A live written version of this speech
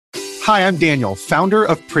Hi, I'm Daniel, founder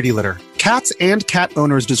of Pretty Litter. Cats and cat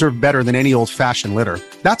owners deserve better than any old-fashioned litter.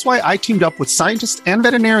 That's why I teamed up with scientists and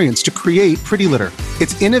veterinarians to create Pretty Litter.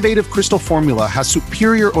 Its innovative crystal formula has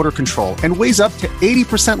superior odor control and weighs up to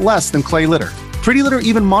 80% less than clay litter. Pretty Litter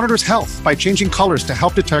even monitors health by changing colors to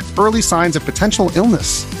help detect early signs of potential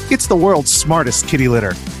illness. It's the world's smartest kitty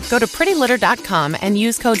litter. Go to prettylitter.com and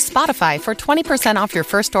use code SPOTIFY for 20% off your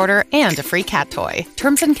first order and a free cat toy.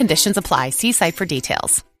 Terms and conditions apply. See site for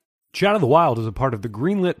details. Chat of the Wild is a part of the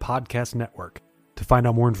Greenlit Podcast Network. To find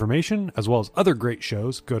out more information, as well as other great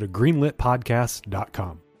shows, go to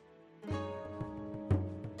greenlitpodcast.com.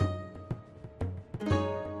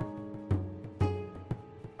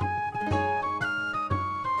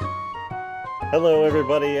 Hello,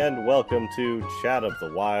 everybody, and welcome to Chat of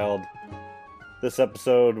the Wild. This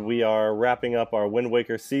episode, we are wrapping up our Wind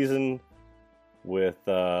Waker season with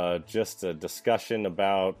just a discussion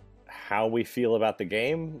about how we feel about the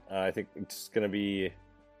game. I think it's going to be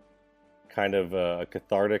kind of a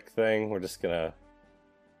cathartic thing. We're just going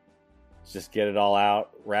to get it all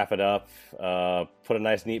out, wrap it up, put a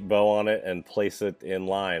nice neat bow on it, and place it in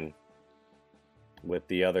line with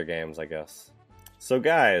the other games, I guess. So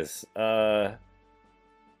guys,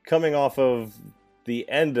 coming off of the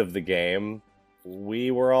end of the game, we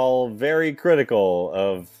were all very critical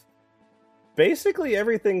of basically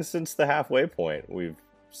everything since the halfway point. We've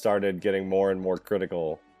started getting more and more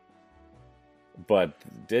critical, but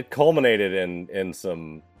it culminated in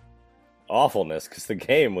some awfulness because the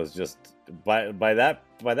game was just by that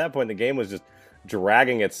point the game was just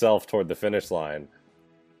dragging itself toward the finish line.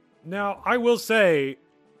 Now, I will say,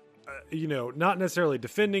 not necessarily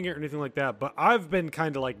defending it or anything like that, but I've been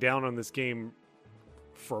kind of like down on this game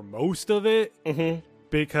for most of it.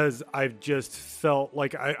 Because I've just felt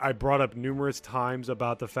like I brought up numerous times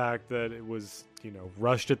about the fact that it was,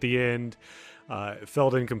 rushed at the end. It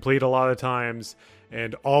felt incomplete a lot of times.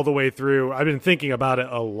 And all the way through, I've been thinking about it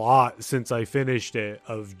a lot since I finished it,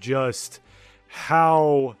 of just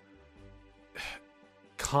how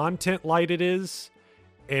content light it is.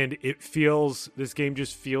 And this game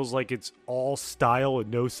just feels like it's all style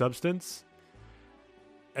and no substance.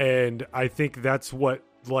 And I think that's what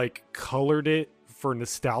colored it for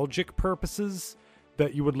nostalgic purposes,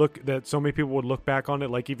 that so many people would look back on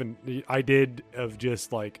it, like even I did, of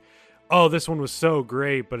just like, oh, this one was so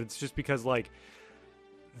great. But it's just because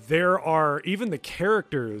there are even the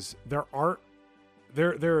characters, there are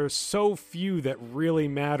so few that really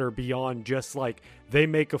matter beyond just they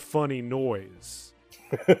make a funny noise.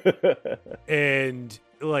 And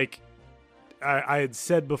I had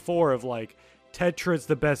said before of Tetra is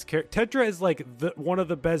the best character. Tetra is one of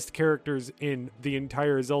the best characters in the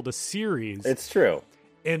entire Zelda series. It's true.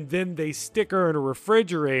 And then they stick her in a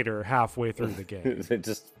refrigerator halfway through the game.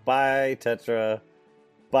 Just buy Tetra,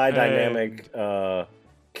 buy dynamic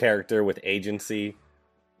character with agency.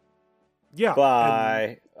 Yeah.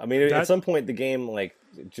 At some point the game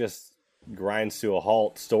just grinds to a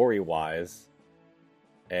halt story wise.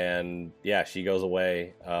 And yeah, she goes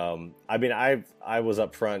away. I was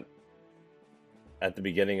up front at the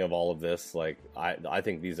beginning of all of this. I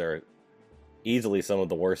think these are easily some of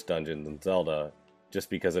the worst dungeons in Zelda,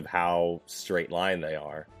 just because of how straight line they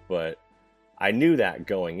are. But I knew that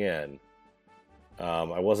going in.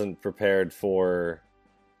 I wasn't prepared for,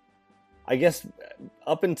 I guess,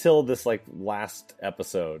 up until this last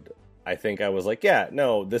episode, I think I was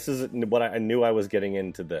this is what I knew I was getting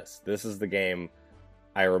into. This is the game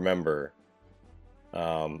I remember.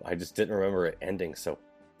 I just didn't remember it ending so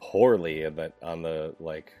poorly in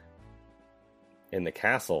the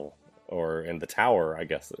castle or in the tower, I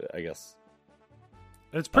guess.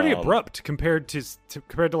 And it's pretty abrupt compared to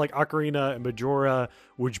Ocarina and Majora,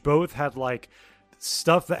 which both had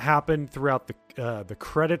stuff that happened throughout the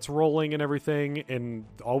credits rolling and everything, and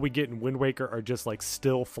all we get in Wind Waker are just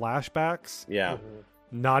still flashbacks. Yeah.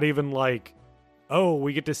 Not even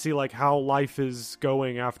we get to see how life is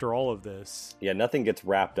going after all of this. Yeah, nothing gets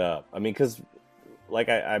wrapped up. Because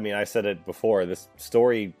I said it before, this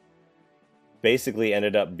story basically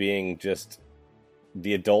ended up being just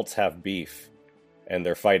the adults have beef and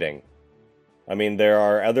they're fighting. There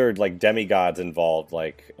are other demigods involved,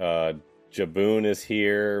 Jaboon is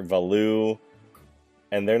here, Valoo,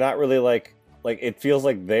 and they're not really it feels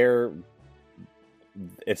like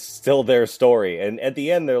it's still their story. And at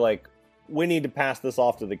the end they're we need to pass this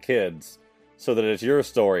off to the kids so that it's your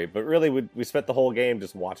story. But really, we spent the whole game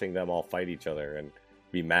just watching them all fight each other and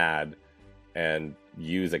be mad and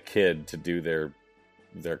use a kid to do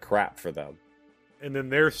their crap for them. And then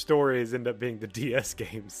their stories end up being the DS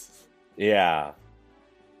games. Yeah.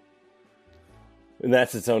 And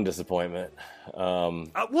that's its own disappointment.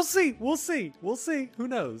 We'll see. Who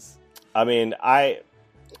knows? I mean, I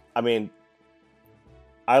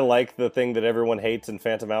like the thing that everyone hates in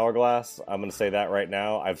Phantom Hourglass. I'm going to say that right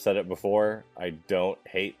now. I've said it before. I don't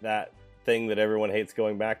hate that thing that everyone hates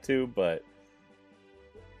going back to, but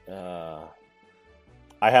I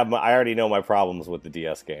already know my problems with the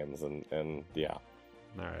DS games, and yeah.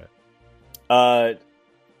 All right.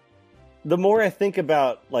 The more I think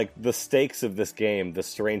about like the stakes of this game, the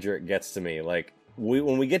stranger it gets to me. Like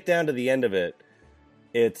when we get down to the end of it,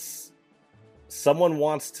 it's someone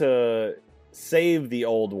wants to save the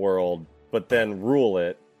old world, but then rule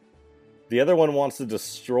it. The other one wants to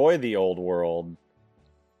destroy the old world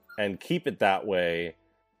and keep it that way.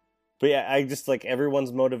 But yeah, I just like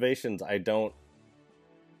everyone's motivations. I don't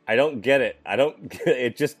get it.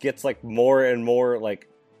 It just gets like more and more like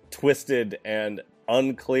twisted and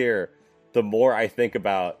unclear the more I think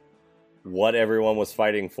about what everyone was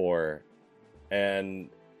fighting for, and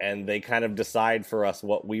they kind of decide for us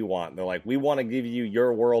what we want. They're like, we want to give you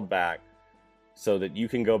your world back so that you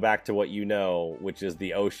can go back to what you know, which is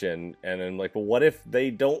the ocean. And then like, but what if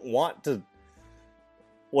they don't want to?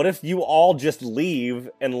 What if you all just leave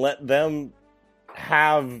and let them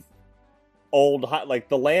have like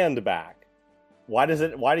the land back? Why does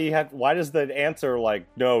the answer like,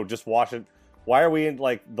 no, just wash it? Why are we in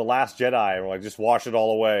like The Last Jedi and we're like, just wash it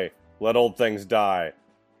all away, let old things die?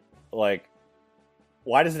 Like,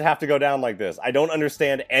 why does it have to go down like this? I don't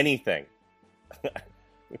understand anything.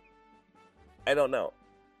 I don't know.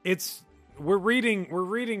 We're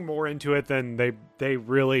reading more into it than they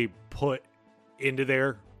really put into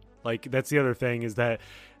there. Like, that's the other thing, is that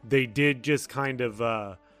they did just kind of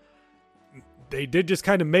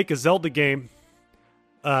make a Zelda game.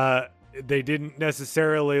 They didn't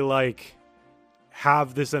necessarily like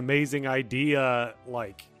have this amazing idea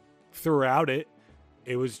like throughout it.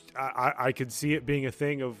 It was I could see it being a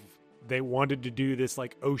thing of they wanted to do this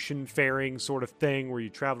like ocean faring sort of thing where you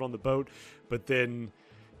traveled on the boat, but then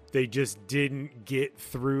they just didn't get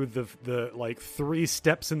through the like 3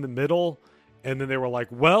 steps in the middle, and then they were like,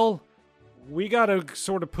 well, we gotta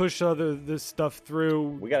sort of push this stuff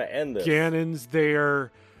through. We gotta end this. Ganon's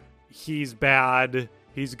there. He's bad.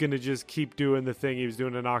 He's gonna just keep doing the thing he was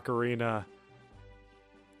doing in Ocarina.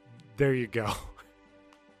 There you go.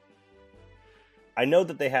 I know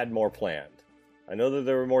that they had more planned. I know that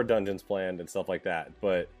there were more dungeons planned and stuff like that,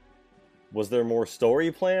 but was there more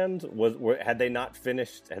story planned? Had they not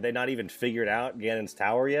even figured out Ganon's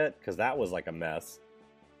Tower yet? Because that was like a mess.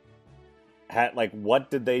 How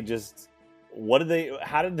did this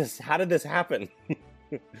happen?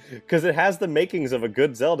 Because it has the makings of a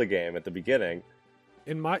good Zelda game at the beginning.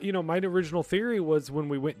 And my original theory was when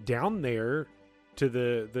we went down there to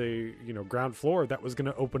the ground floor, that was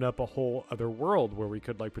going to open up a whole other world where we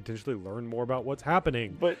could like potentially learn more about what's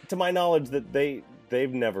happening. But to my knowledge, that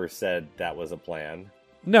they've never said that was a plan.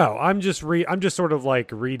 No, I'm just sort of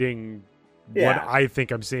like reading what I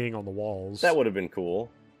think I'm seeing on the walls. That would have been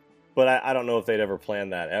cool, but I don't know if they'd ever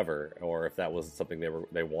planned that ever, or if that was something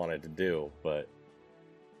they wanted to do. But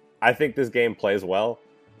I think this game plays well.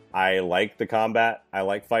 I like the combat. I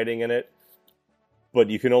like fighting in it. But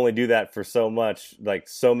you can only do that for so much. Like,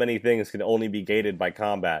 so many things can only be gated by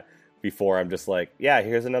combat before I'm just like, yeah,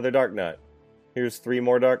 here's another Dark Nut. Here's 3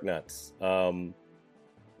 more Dark Nuts. We're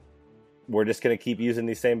just going to keep using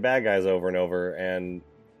these same bad guys over and over, and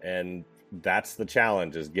that's the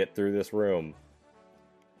challenge, is get through this room.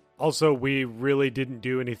 Also, we really didn't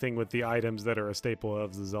do anything with the items that are a staple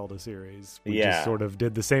of the Zelda series. We just sort of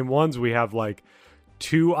did the same ones. We have, like,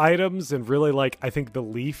 2 items, and really, like, I think the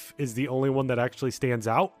leaf is the only one that actually stands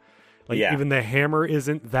out. Like, even the hammer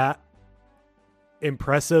isn't that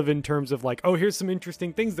impressive in terms of, like, oh, here's some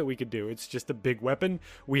interesting things that we could do. It's just a big weapon.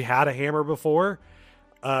 We had a hammer before.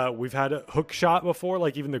 We've had a hook shot before.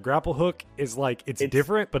 Like, even the grapple hook is, like, it's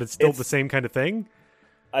different, but it's still the same kind of thing.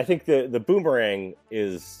 I think the boomerang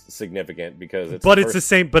is significant because it's it's the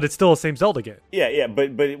same, but it's still the same Zelda game. Yeah,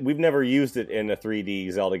 but we've never used it in a 3D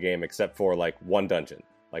Zelda game except for like one dungeon,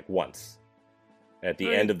 like once at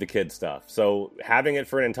the end of the kid stuff. So having it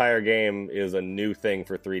for an entire game is a new thing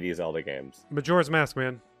for 3D Zelda games. Majora's Mask,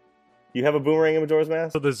 man. You have a boomerang in Majora's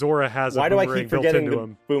Mask? So the Zora has Why a boomerang do I keep forgetting built into the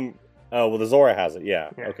him. boom? Oh, well, the Zora has it.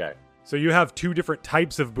 Yeah. Okay. So you have 2 different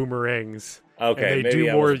types of boomerangs. Okay, and they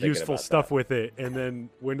do more useful stuff with it. And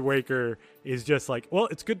then Wind Waker is just like, well,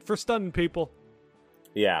 it's good for stunning people.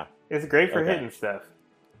 Yeah. It's great for hitting stuff.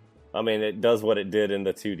 I mean, it does what it did in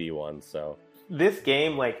the 2D one, so. This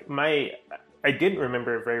game, like, I didn't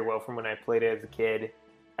remember it very well from when I played it as a kid.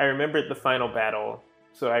 I remembered the final battle,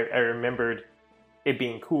 so I remembered it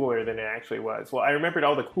being cooler than it actually was. Well, I remembered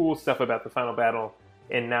all the cool stuff about the final battle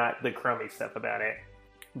and not the crummy stuff about it.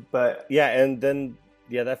 But yeah, and then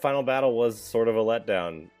that final battle was sort of a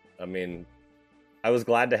letdown. I mean, I was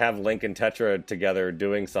glad to have Link and Tetra together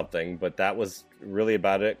doing something, but that was really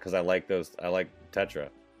about it because I like Tetra.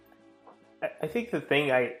 I think the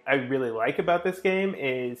thing I really like about this game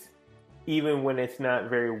is even when it's not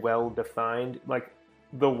very well defined, like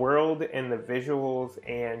the world and the visuals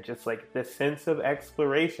and just like the sense of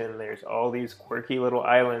exploration. There's all these quirky little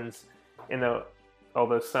islands, and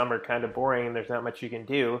although some are kind of boring and there's not much you can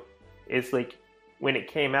do, it's like when it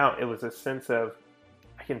came out, it was a sense of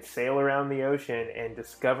I can sail around the ocean and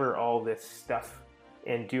discover all this stuff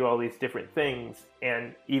and do all these different things.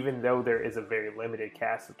 And even though there is a very limited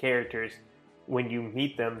cast of characters, when you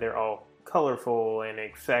meet them, they're all colorful and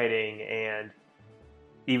exciting, and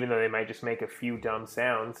even though they might just make a few dumb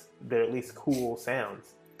sounds, they're at least cool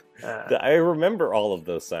sounds. I remember all of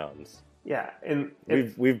those sounds. Yeah, and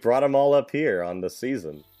we've brought them all up here on the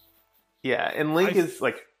season. Yeah, and Link is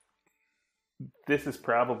like, this is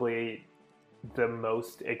probably the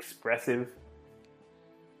most expressive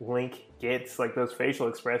Link gets. Like, those facial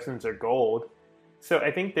expressions are gold. So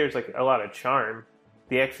I think there's like a lot of charm.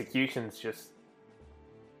 The execution's just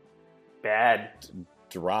bad.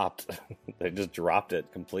 Dropped. They just dropped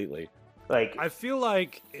it completely. Like, I feel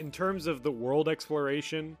like in terms of the world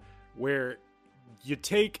exploration, where you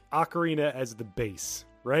take Ocarina as the base,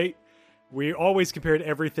 right? We always compared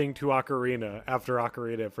everything to Ocarina after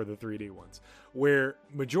Ocarina for the 3D ones, where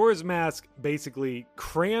Majora's Mask basically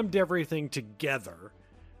crammed everything together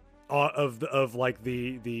of like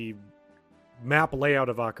the map layout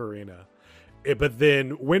of Ocarina, but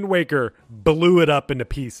then Wind Waker blew it up into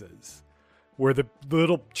pieces, where the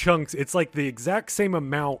little chunks, it's like the exact same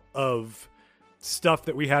amount of stuff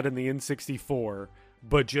that we had in the N64,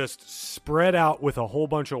 but just spread out with a whole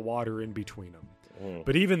bunch of water in between them.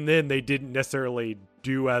 But even then, they didn't necessarily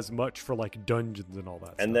do as much for like dungeons and all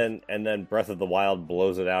that stuff. And then Breath of the Wild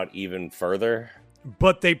blows it out even further.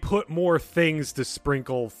 But they put more things to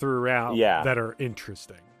sprinkle throughout that are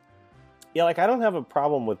interesting. Yeah, like I don't have a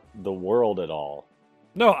problem with the world at all.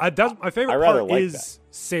 No, that's my favorite part is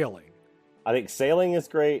sailing. I think sailing is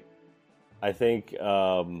great. I think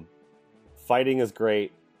fighting is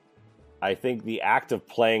great. I think the act of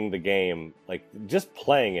playing the game, like just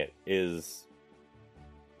playing it, is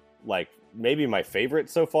like maybe my favorite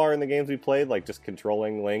so far in the games we played. Like just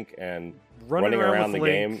controlling Link and running around the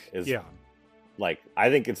game is like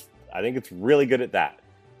I think it's really good at that.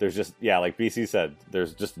 There's just like BC said,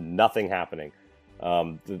 there's just nothing happening.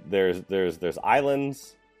 There's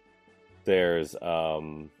islands. There's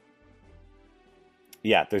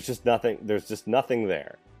there's just nothing. There's just nothing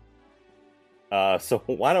there. So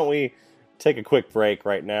why don't we take a quick break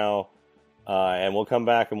right now, and we'll come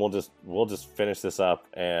back and we'll just finish this up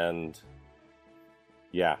and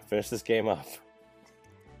finish this game up.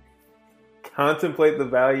 Contemplate the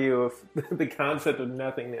value of the concept of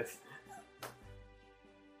nothingness.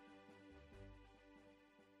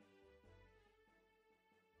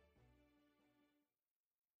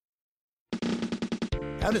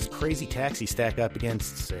 How does Crazy Taxi stack up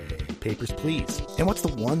against, say, Papers, Please? And what's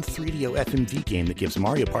the one 3DO FMV game that gives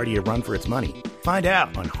Mario Party a run for its money? Find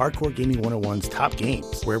out on Hardcore Gaming 101's Top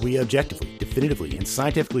Games, where we objectively, definitively, and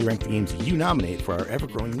scientifically rank the games you nominate for our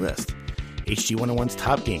ever-growing list. HG 101's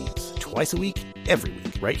Top Games, twice a week, every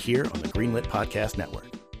week, right here on the Greenlit Podcast Network.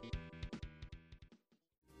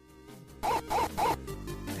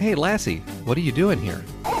 Hey, Lassie, what are you doing here?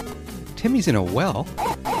 Timmy's in a well.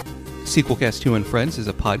 Sequelcast 2 and Friends is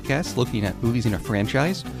a podcast looking at movies in a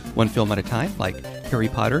franchise, one film at a time, like Harry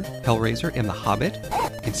Potter, Hellraiser, and The Hobbit.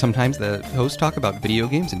 And sometimes the hosts talk about video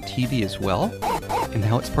games and TV as well. And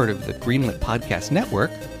now it's part of the Greenlit Podcast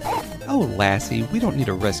Network. Oh, Lassie, we don't need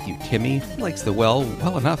to rescue Timmy. He likes the well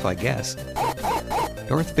enough, I guess.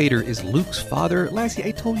 Darth Vader is Luke's father. Lassie,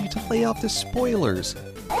 I told you to lay off the spoilers.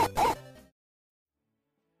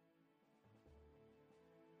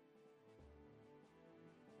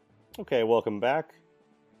 Okay, welcome back.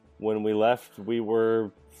 When we left, we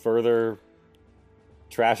were further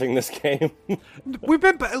trashing this game. We've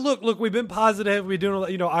been we've been positive. We're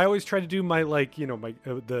doing, I always try to do my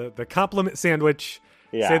the compliment sandwich.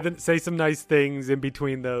 Yeah. Say some nice things in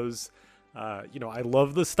between those. I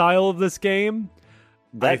love the style of this game.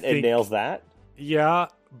 It nails that. Yeah,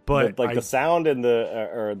 but the sound and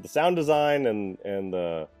the sound design and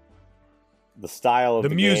the style of the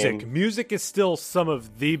music. game. Music is still some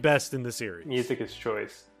of the best in the series. Music is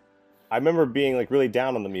choice. I remember being like really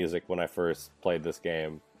down on the music when I first played this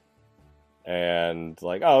game, and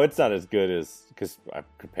like, oh, it's not as good as, because I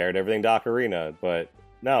compared everything to Ocarina, but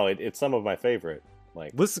no, it's some of my favorite.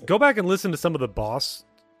 Like, go back and listen to some of the boss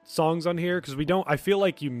songs on here, because I feel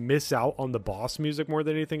like you miss out on the boss music more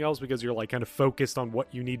than anything else, because you're like kind of focused on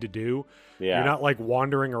what you need to do. Yeah. You're not like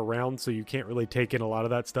wandering around, so you can't really take in a lot of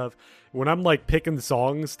that stuff. When I'm like picking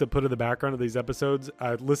songs to put in the background of these episodes,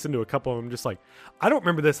 I listen to a couple of them, just like, I don't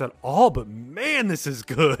remember this at all, but man, this is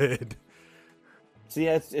good. So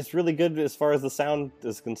yeah, it's really good as far as the sound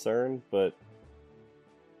is concerned, but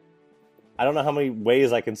I don't know how many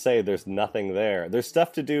ways I can say there's nothing there. There's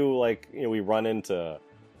stuff to do, like, you know, we run into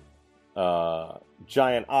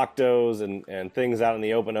giant octos and things out in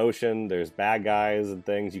the open ocean. There's bad guys and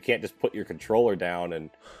things. You can't just put your controller down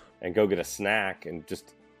and go get a snack and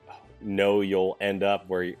just know you'll end up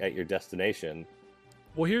at your destination.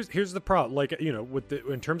 Well, here's the problem. Like, you know,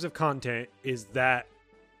 in terms of content, is that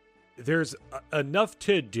there's enough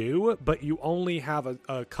to do, but you only have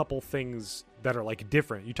a couple things that are like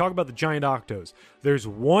different. You talk about the giant octos. There's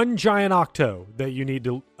one giant octo that you need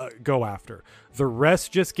to go after. The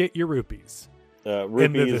rest just get your rupees.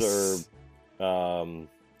 Rupees do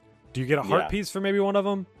you get a heart piece for maybe one of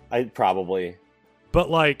them? I probably. But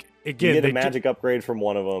like, again, you get a magic upgrade from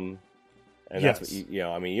one of them, and yes. That's what you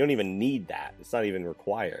know. I mean, you don't even need that. It's not even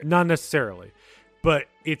required. Not necessarily, but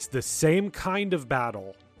it's the same kind of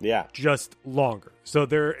battle. Yeah, just longer. So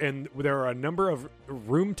there are a number of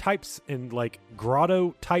room types and like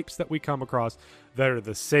grotto types that we come across that are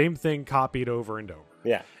the same thing copied over and over.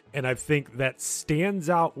 Yeah. And I think that stands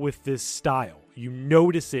out with this style. You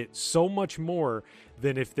notice it so much more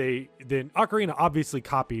than than Ocarina obviously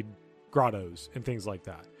copied grottos and things like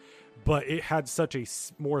that. But it had such a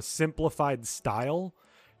more simplified style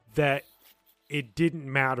that it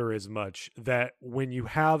didn't matter as much, that when you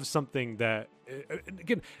have something that,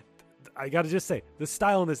 again, I got to just say, the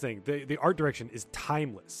style in this thing, the art direction is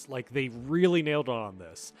timeless. Like, they really nailed it on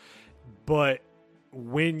this. But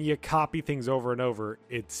when you copy things over and over,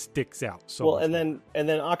 it sticks out so much. And then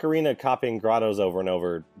Ocarina copying grottos over and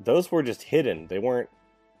over, those were just hidden. They weren't,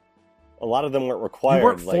 a lot of them weren't required. You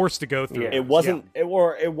weren't forced to go through. It wasn't, it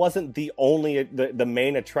wasn't the only, the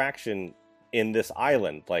main attraction in this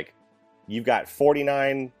island. Like, you've got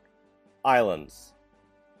 49 islands,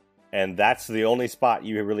 and that's the only spot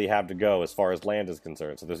you really have to go as far as land is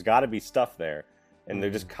concerned. So there's got to be stuff there, and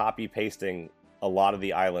they're just copy-pasting a lot of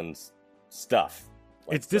the island's stuff.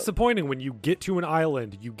 Like, it's disappointing when you get to an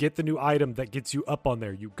island, you get the new item that gets you up on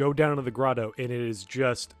there, you go down into the grotto, and it is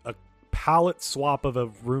just a palette swap of a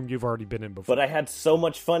room you've already been in before. But I had so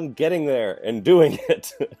much fun getting there and doing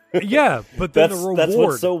it. Yeah, but then the reward... That's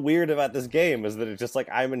what's so weird about this game, is that it's just like,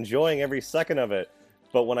 I'm enjoying every second of it,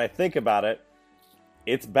 but when I think about it,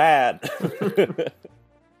 it's bad.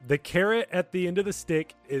 The carrot at the end of the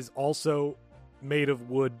stick is also made of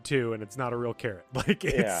wood too, and it's not a real carrot. Like,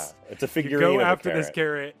 it's a figurine. You go of after a carrot. this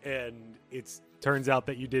carrot, and it turns out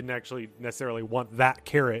that you didn't actually necessarily want that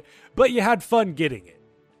carrot, but you had fun getting it.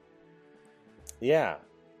 Yeah.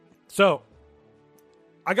 So,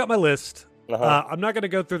 I got my list. I'm not going to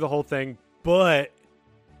go through the whole thing, but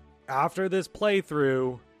after this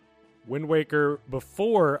playthrough, Wind Waker,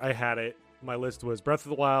 before I had it, my list was Breath of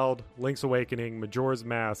the Wild, Link's Awakening, Majora's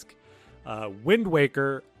Mask, Wind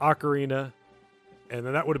Waker, Ocarina, and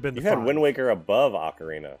then that would have been the You had 5. Wind Waker above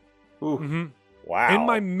Ocarina. Ooh. Mm-hmm. Wow. In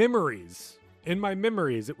my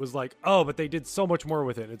memories, it was like, oh, but they did so much more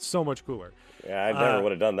with it. It's so much cooler. Yeah, I never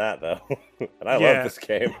would have done that, though. And I love this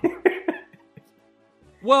game.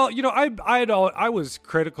 Well, you know, I was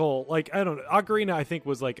critical. Like, I don't know. Ocarina, I think,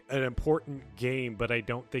 was like an important game, but I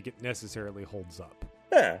don't think it necessarily holds up.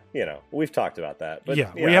 Yeah, you know, we've talked about that. But,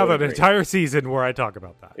 yeah, we have an entire season where I talk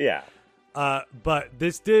about that. Yeah. But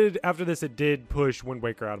after this, it did push Wind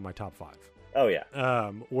Waker out of my top 5. Oh,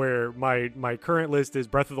 yeah. Where my current list is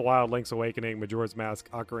Breath of the Wild, Link's Awakening, Majora's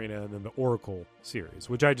Mask, Ocarina, and then the Oracle series,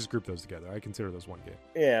 which I just grouped those together. I consider those one game.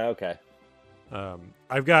 Yeah, okay.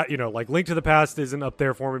 I've got, you know, like Link to the Past isn't up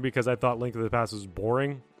there for me because I thought Link to the Past was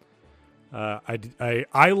boring.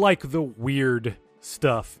 I like the weird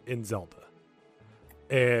stuff in Zelda.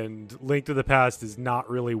 And Link to the Past is not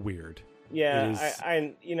really weird. Yeah,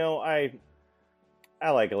 I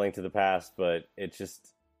like A Link to the Past, but it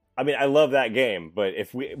just, I mean, I love that game, but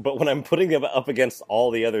when I'm putting it up against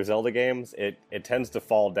all the other Zelda games, it tends to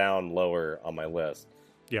fall down lower on my list.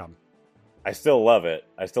 Yeah. I still love it.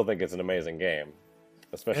 I still think it's an amazing game,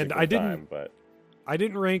 especially for the time, but I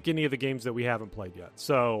didn't rank any of the games that we haven't played yet.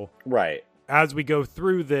 So, right. As we go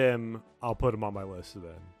through them, I'll put them on my list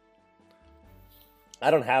then. I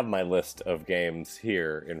don't have my list of games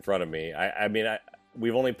here in front of me. I mean,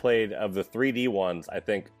 we've only played of the 3D ones. I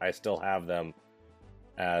think I still have them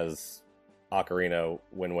as Ocarina,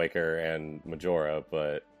 Wind Waker, and Majora,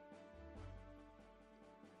 but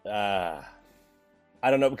I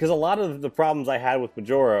don't know, because a lot of the problems I had with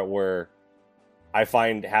Majora were I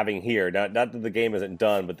find having here, not that the game isn't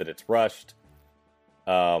done, but that it's rushed,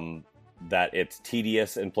 that it's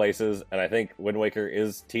tedious in places, and I think Wind Waker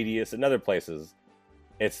is tedious in other places.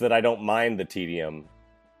 It's that I don't mind the tedium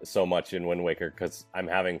so much in Wind Waker because I'm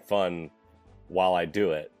having fun while I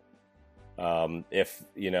do it. If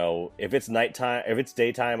it's nighttime, if it's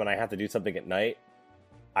daytime and I have to do something at night,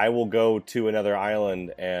 I will go to another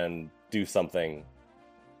island and do something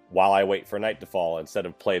while I wait for night to fall instead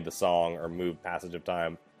of play the song or move Passage of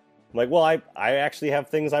Time. I'm like, well, I actually have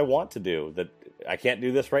things I want to do that I can't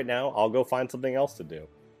do this right now. I'll go find something else to do.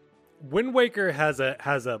 Wind Waker has a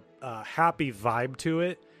happy vibe to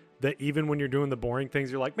it that even when you're doing the boring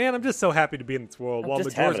things, you're like, man, I'm just so happy to be in this world. While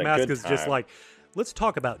Majora's Mask is just like, let's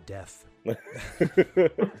talk about death.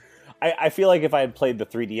 I feel like if I had played the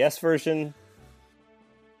 3DS version,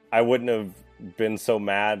 I wouldn't have been so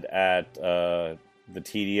mad at the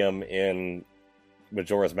tedium in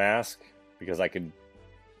Majora's Mask, because I could,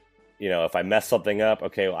 if I mess something up,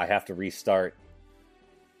 okay, I have to restart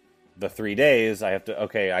the 3 days. I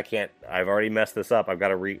can't, I've already messed this up. I've got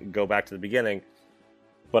to go back to the beginning,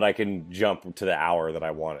 but I can jump to the hour that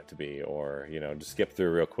I want it to be, or, just skip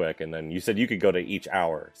through real quick. And then you said you could go to each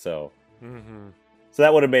hour. So, so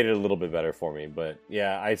that would have made it a little bit better for me. But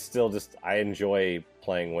yeah, I enjoy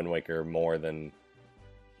playing Wind Waker more than,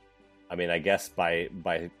 I guess by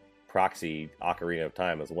proxy, Ocarina of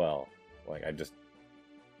Time as well. Like,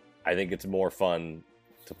 I think it's more fun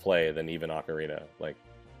to play than even Ocarina.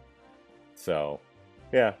 So,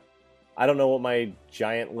 yeah. I don't know what my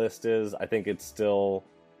giant list is. I think it's still,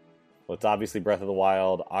 it's obviously Breath of the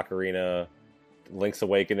Wild, Ocarina, Link's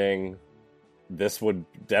Awakening. This would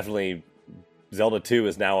definitely, Zelda 2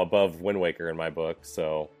 is now above Wind Waker in my book,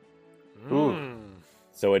 so.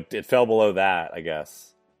 So it fell below that, I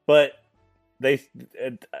guess. But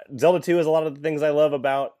Zelda 2 has a lot of the things I love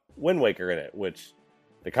about Wind Waker in it, which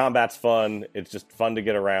the combat's fun. It's just fun to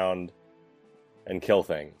get around and kill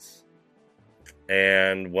things.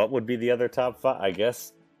 And what would be the other top 5? I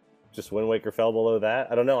guess just Wind Waker fell below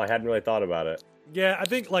that. I don't know. I hadn't really thought about it. Yeah, I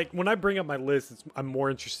think when I bring up my list, I'm more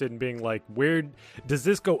interested in being like, where does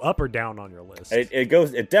this go up or down on your list?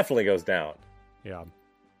 It definitely goes down. Yeah.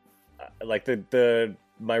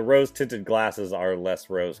 My rose tinted glasses are less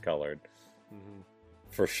rose colored,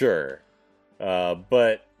 for sure.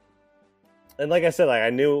 But like I said, I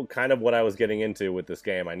knew kind of what I was getting into with this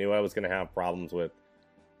game. I knew I was going to have problems with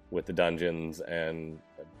the dungeons,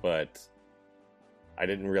 but I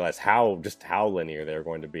didn't realize how linear they were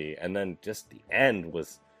going to be. And then just the end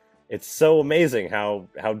it's so amazing how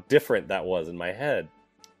different that was in my head.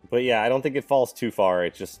 But yeah, I don't think it falls too far.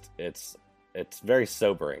 It's very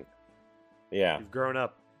sobering. Yeah. You've grown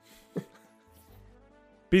up.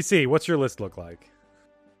 BC, what's your list look like?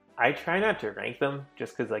 I try not to rank them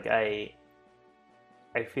just because I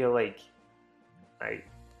feel like I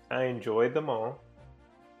enjoyed them all.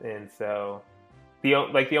 And so the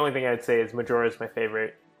only thing I'd say is Majora's my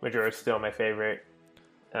favorite. Majora's still my favorite.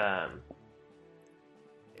 And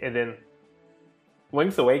then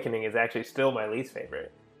Link's Awakening is actually still my least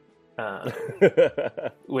favorite.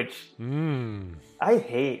 Which I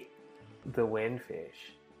hate the windfish.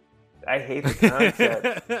 I hate the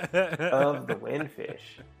concept of the windfish.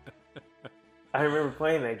 I remember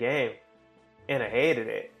playing that game and I hated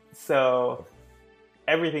it. So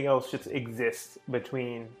everything else just exists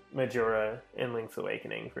between Majora and Link's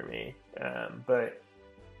Awakening for me. But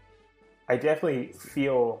I definitely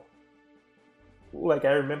feel like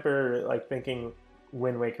I remember thinking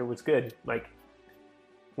Wind Waker was good.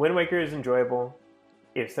 Wind Waker is enjoyable.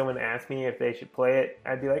 If someone asked me if they should play it,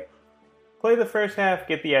 I'd be like, play the first half,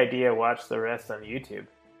 get the idea, watch the rest on YouTube.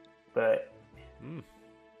 But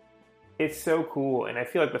it's so cool, and I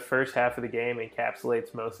feel like the first half of the game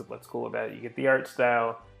encapsulates most of what's cool about it. You get the art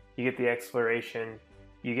style, you get the exploration,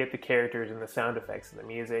 you get the characters and the sound effects and the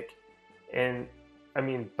music. And,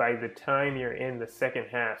 by the time you're in the second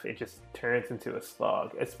half, it just turns into a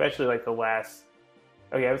slog. Especially the last...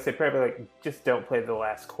 Okay, I would say probably just don't play the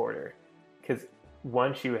last quarter. Because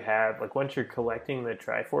once you're collecting the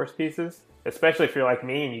Triforce pieces, especially if you're like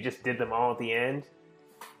me and you just did them all at the end,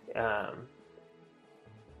 that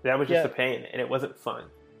was just a pain, and it wasn't fun.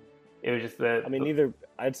 It was just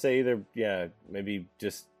I'd say maybe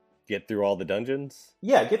just get through all the dungeons.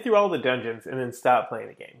 Yeah, get through all the dungeons and then stop playing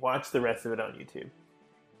the game. Watch the rest of it on YouTube.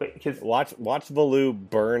 Because watch Valoo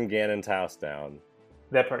burn Ganon's house down.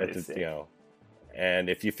 That part is sick. And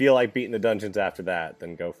if you feel like beating the dungeons after that,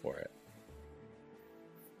 then go for it.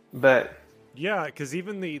 But yeah, because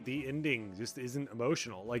even the ending just isn't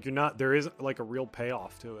emotional. Like there isn't like a real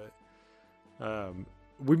payoff to it.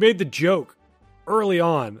 We made the joke early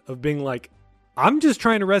on of being like, I'm just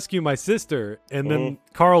trying to rescue my sister. And then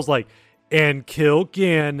Carl's like, and kill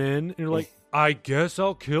Ganon. And you're like, I guess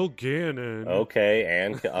I'll kill Ganon. Okay,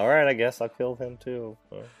 and all right, I guess I'll kill him too.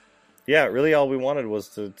 Yeah, really all we wanted was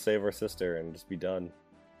to save our sister and just be done.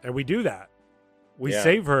 And we do that. We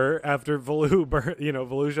save her after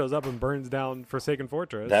Valoo shows up and burns down Forsaken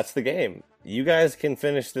Fortress. That's the game. You guys can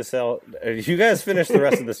finish this out. You guys finish the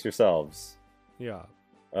rest of this yourselves. Yeah.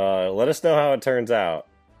 Let us know how it turns out.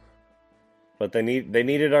 But they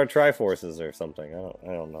needed our Triforces or something.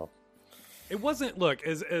 I don't know. It wasn't, look,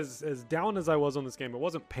 as down as I was on this game, it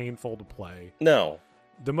wasn't painful to play. No.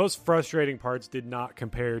 The most frustrating parts did not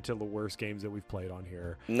compare to the worst games that we've played on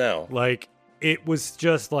here. No. Like, it was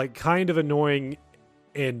just, like, kind of annoying,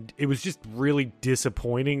 and it was just really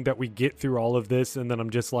disappointing that we get through all of this, and then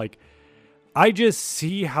I'm just like, I just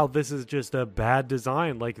see how this is just a bad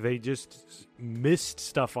design. Like, they just missed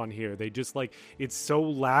stuff on here. They just, like, it's so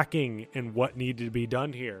lacking in what needed to be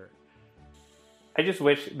done here. I just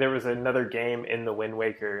wish there was another game in the Wind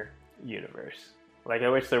Waker universe. Like, I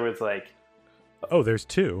wish there was, like... Oh, there's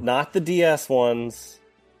two. Not the DS ones.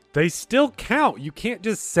 They still count. You can't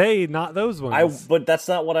just say not those ones. But that's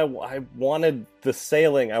not what I wanted. The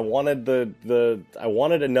sailing. I wanted I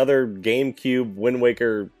wanted another GameCube Wind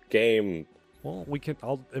Waker game. Well,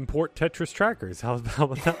 I'll import Tetris trackers. How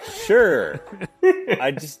about that? Sure.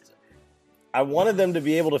 I wanted them to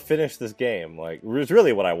be able to finish this game. Like, it's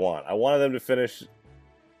really what I want. I wanted them to finish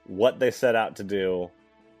what they set out to do.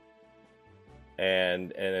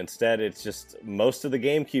 And instead, it's just most of the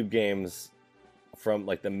GameCube games from,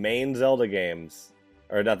 like, the main Zelda games,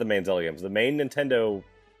 or not the main Zelda games, the main Nintendo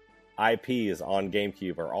IPs on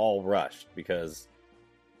GameCube are all rushed because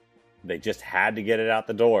they just had to get it out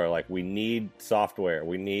the door. Like, we need software.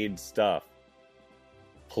 We need stuff.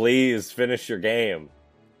 Please finish your game.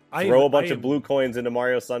 Throw a bunch of blue coins into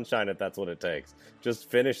Mario Sunshine if that's what it takes. Just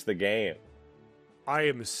finish the game. I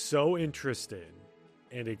am so interested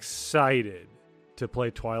and excited to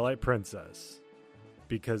play Twilight Princess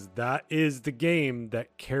because that is the game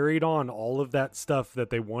that carried on all of that stuff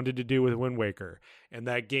that they wanted to do with Wind Waker, and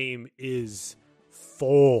that game is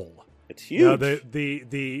full. It's huge. Now,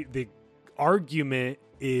 the argument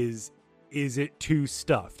is it too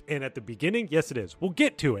stuffed? And at the beginning, yes, it is. We'll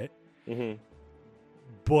get to it. Mm-hmm.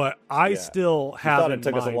 But I still have. I thought it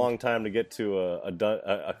took us a long time to get to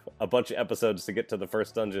a bunch of episodes to get to the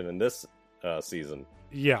first dungeon in this season.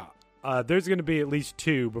 Yeah. There's going to be at least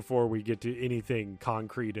 2 before we get to anything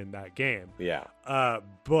concrete in that game. Yeah.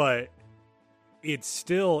 But it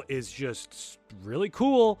still is just really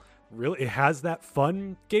cool. Really, it has that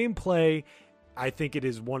fun gameplay. I think it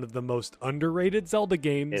is one of the most underrated Zelda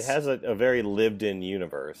games. It has a very lived-in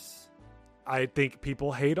universe. I think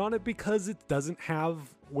people hate on it because it doesn't have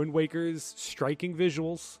Wind Waker's striking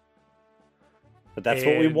visuals. But that's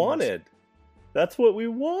what we wanted. That's what we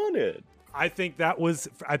wanted. I think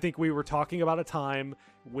we were talking about a time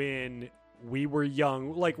when we were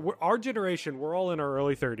young. Like, our generation, we're all in our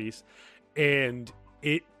early 30s. And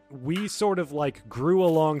we sort of, like, grew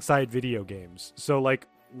alongside video games. So, like,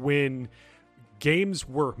 when games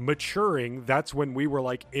were maturing, that's when we were,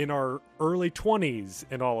 like, in our early 20s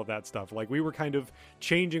and all of that stuff. Like, we were kind of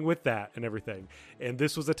changing with that and everything. And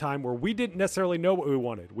this was a time where we didn't necessarily know what we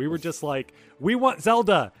wanted. We were just like, we want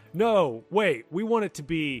Zelda. No, wait, we want it to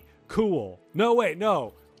be cool. No, wait,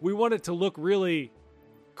 no. We want it to look really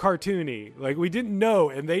cartoony. Like, we didn't know.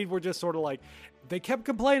 And they were just sort of like, they kept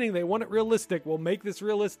complaining they want it realistic. We'll make this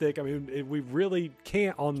realistic. I mean, we really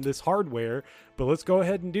can't on this hardware, but let's go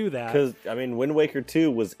ahead and do that. Because, I mean, Wind Waker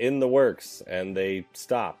 2 was in the works, and they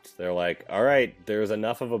stopped. They're like, all right, there's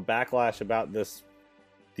enough of a backlash about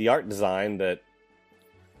the art design that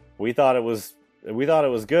we thought it was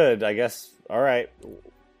good. I guess, all right,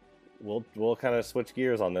 we'll kind of switch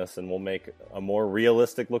gears on this, and we'll make a more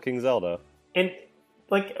realistic-looking Zelda. And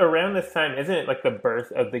like, around this time, isn't it like the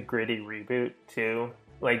birth of the gritty reboot too?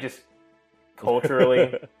 Like, just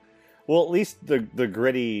culturally. Well, at least the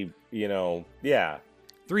gritty, yeah.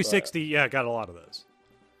 360, got a lot of those.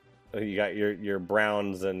 You got your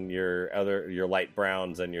browns and your light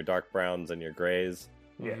browns and your dark browns and your grays.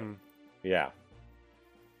 Yeah. Mm-hmm. Yeah.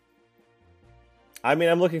 I mean,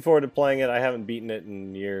 I'm looking forward to playing it. I haven't beaten it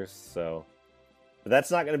in years, so. But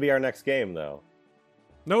that's not going to be our next game, though.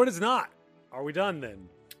 No, it is not. Are we done then?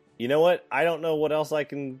 You know what? I don't know what else I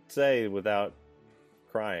can say without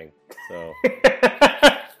crying. So.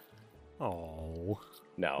 Oh.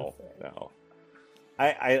 No.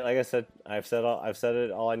 I like I said, I've said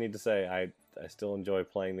it all I need to say. I still enjoy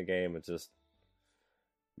playing the game. It's just,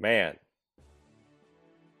 man,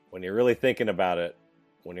 when you're really thinking about it,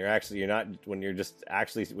 when you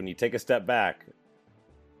take a step back,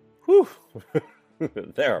 whew,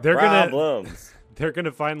 there are problems. They're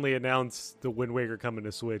gonna finally announce the Wind Waker coming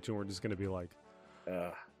to Switch, and we're just gonna be like,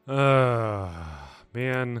 man.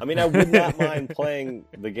 I mean, I would not mind playing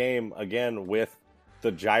the game again with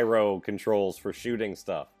the gyro controls for shooting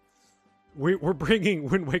stuff. We're bringing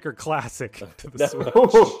Wind Waker Classic to the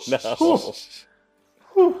Switch.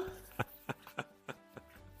 No.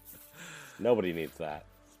 Nobody needs that.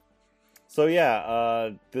 So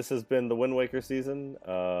yeah, this has been the Wind Waker season.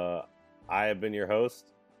 I have been your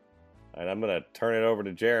host, and I'm going to turn it over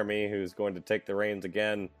to Jeremy, who's going to take the reins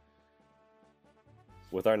again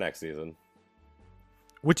with our next season.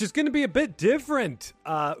 Which is going to be a bit different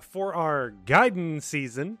for our Gaiden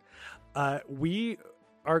season. We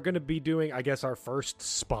are going to be doing, I guess, our first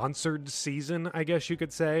sponsored season, I guess you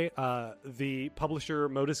could say. The publisher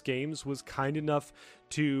Modus Games was kind enough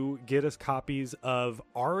to get us copies of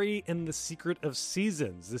Ari and the Secret of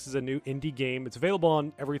Seasons. This is a new indie game. It's available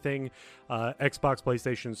on everything, Xbox,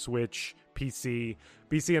 PlayStation, Switch, PC.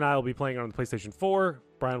 BC and I will be playing on the PlayStation 4.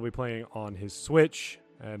 Brian will be playing on his Switch,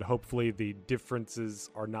 and hopefully the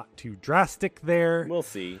differences are not too drastic there. We'll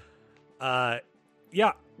see.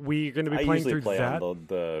 Yeah, we're going to be playing through that. I usually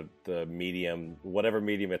play on the medium, whatever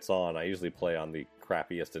medium it's on. I usually play on the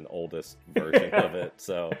crappiest and oldest version of it.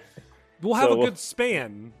 So we'll have a good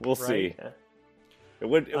span. We'll see. It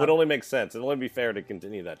would only make sense. It'll only be fair to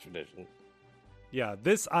continue that tradition. Yeah,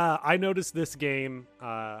 this I noticed this game,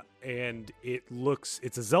 and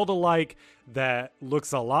it's a Zelda-like that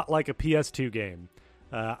looks a lot like a PS2 game.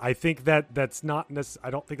 I think that's not I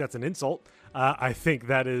don't think that's an insult. I think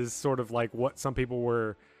that is sort of like what some people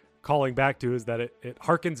were calling back to, is that it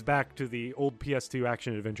harkens back to the old PS2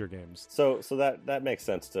 action adventure games. So that makes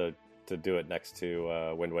sense to do it next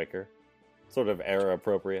to Wind Waker, sort of era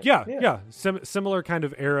appropriate. Yeah. Similar kind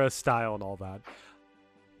of era style and all that.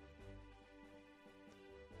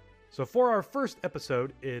 So for our first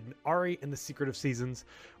episode in Ari and the Secret of Seasons,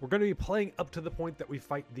 we're going to be playing up to the point that we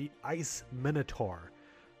fight the Ice Minotaur.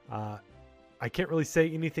 I can't really say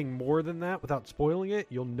anything more than that without spoiling it.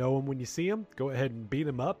 You'll know him when you see him. Go ahead and beat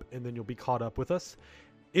him up, and then you'll be caught up with us.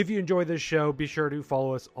 If you enjoy this show, be sure to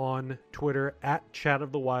follow us on Twitter at Chat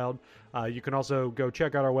of the Wild. You can also go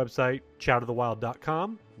check out our website,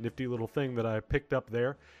 chatofthewild.com. Nifty little thing that I picked up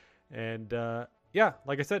there. And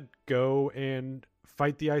like I said, go and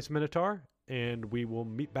fight the Ice Minotaur, and we will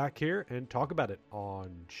meet back here and talk about it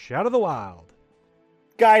on Chat of the Wild.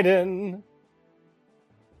 Gaiden!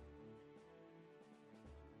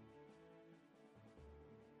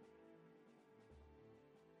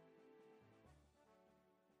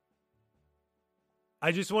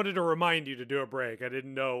 I just wanted to remind you to do a break. I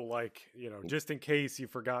didn't know, just in case you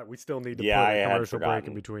forgot, we still need to put a commercial break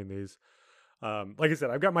in between these. Like I said,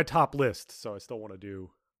 I've got my top list, so I still want to do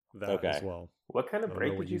that as well. What kind of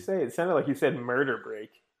break did you say? It sounded like you said murder break.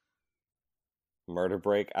 Murder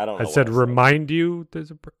break? I don't know. I said remind you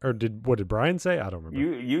there's what did Brian say? I don't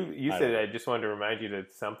remember. You said I just wanted to remind you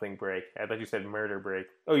that something break. I thought you said murder break.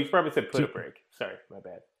 Oh, you probably said put a break. Sorry, my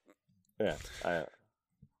bad. Yeah.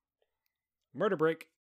 Murder break.